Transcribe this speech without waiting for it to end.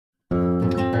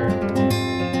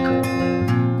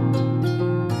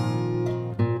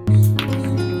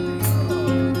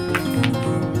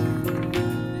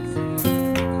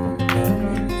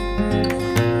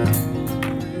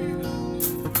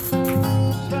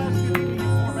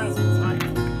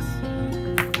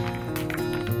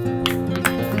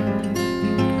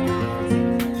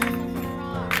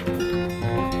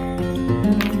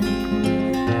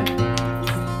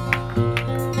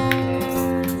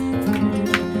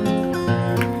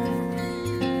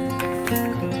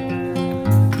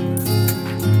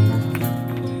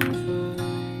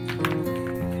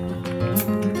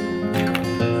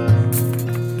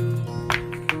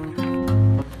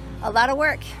a lot of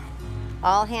work.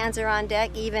 All hands are on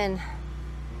deck, even,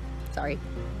 sorry,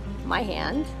 my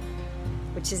hand,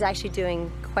 which is actually doing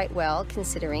quite well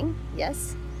considering,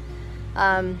 yes.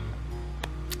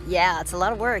 Yeah, it's a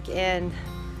lot of work, and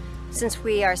since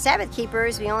we are Sabbath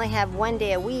keepers, we only have one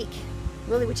day a week,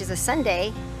 really, which is a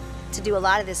Sunday, to do a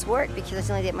lot of this work because that's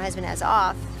the only day my husband has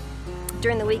off.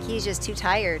 During the week, he's just too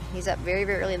tired. He's up very,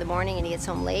 very early in the morning and he gets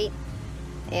home late,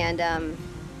 and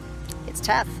it's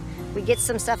tough. We get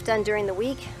some stuff done during the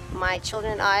week, my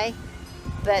children and I,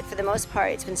 but for the most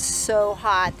part, it's been so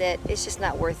hot that it's just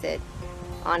not worth it.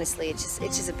 Honestly, it's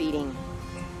just a beating.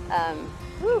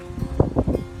 Whew.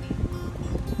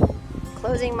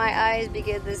 Closing my eyes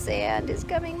because the sand is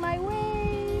coming my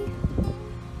way.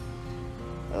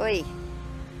 Oy.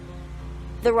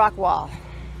 The rock wall.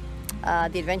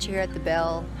 The adventure here at the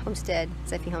Bell Homestead,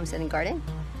 Zephy Homestead and Garden.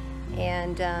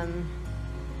 And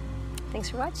thanks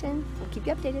for watching. We'll keep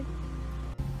you updated.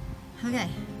 Okay,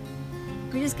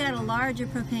 we just got a larger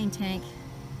propane tank.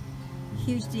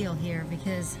 Huge deal here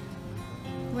because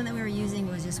the one that we were using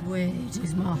was just way too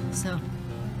small. So,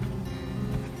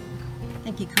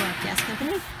 thank you, Co-op Gas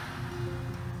Company.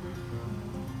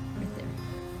 Right there.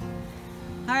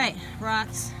 All right,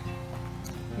 rocks.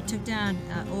 We took down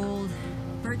an old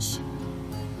birch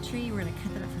tree. We're gonna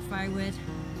cut that up for firewood.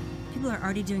 People are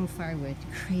already doing firewood.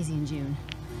 Crazy in June.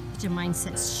 Such a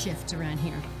mindset shift around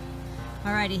here.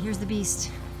 Alrighty, here's the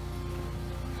beast.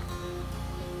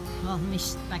 Well, let me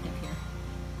back up here.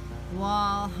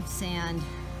 Wall of sand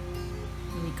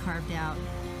that we carved out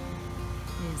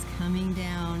is coming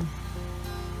down.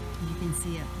 You can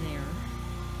see up there.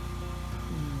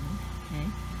 Okay.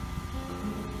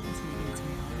 That's going to get its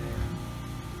way all the way around.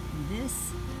 And this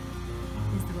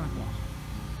is the rock wall.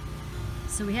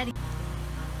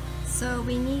 So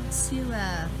we need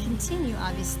to continue,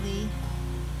 obviously,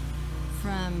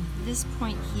 from this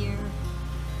point here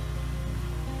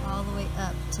all the way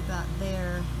up to about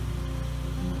there,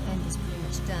 and the end is pretty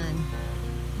much done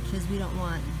because we don't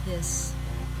want this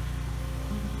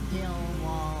hill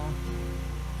wall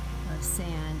of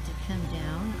sand to come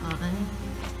down on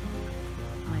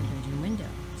my bedroom window.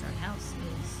 So our house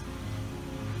is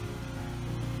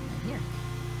right here.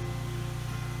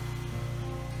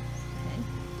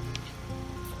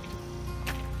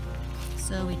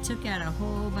 So we took out a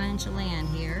whole bunch of land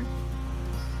here,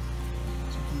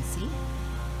 as you can see,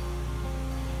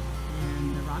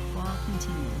 and the rock wall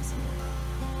continues here.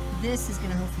 This is going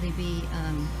to hopefully be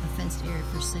a fenced area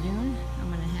for Sadoon. I'm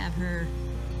going to have her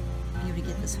be able to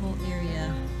get this whole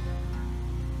area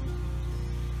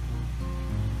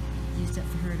used up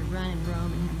for her to run and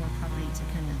roam and have more property to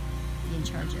kind of be in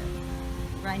charge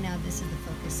of. Right now, this is the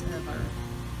focus of our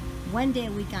one day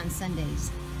a week on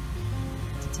Sundays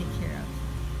to take care of.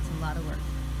 It's a lot of work.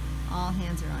 All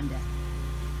hands are on deck.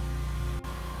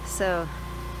 So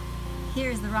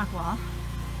here's the rock wall.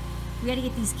 We got to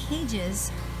get these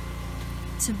cages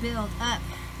to build up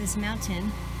this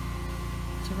mountain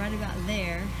to right about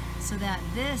there so that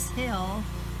this hill,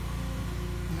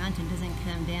 the mountain, doesn't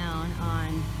come down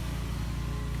on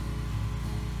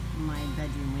my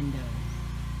bedroom window,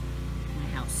 my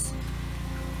house.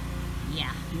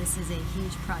 Yeah, this is a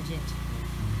huge project.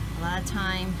 A lot of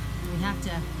time we have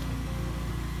to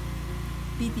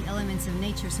beat the elements of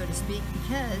nature, so to speak,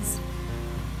 because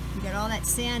we got all that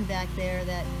sand back there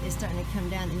that is starting to come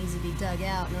down that needs to be dug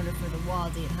out in order for the wall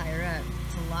to get higher up.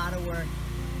 It's a lot of work,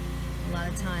 a lot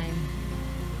of time,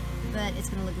 but it's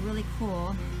going to look really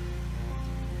cool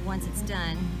once it's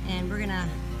done. And we're going to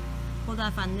hold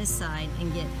off on this side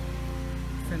and get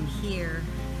from here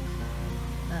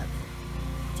up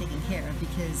taken care of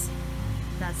because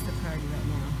that's the priority right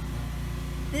now.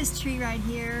 This tree right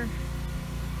here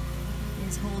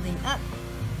is holding up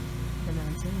the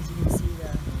mountain. As you can see,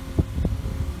 the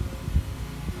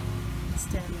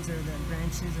stems or the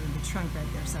branches or the trunk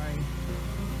right there, sorry.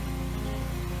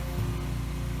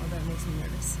 Oh, that makes me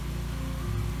nervous.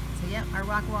 So yep, our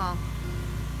rock wall.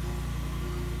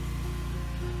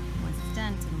 Once it's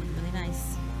done, it's going to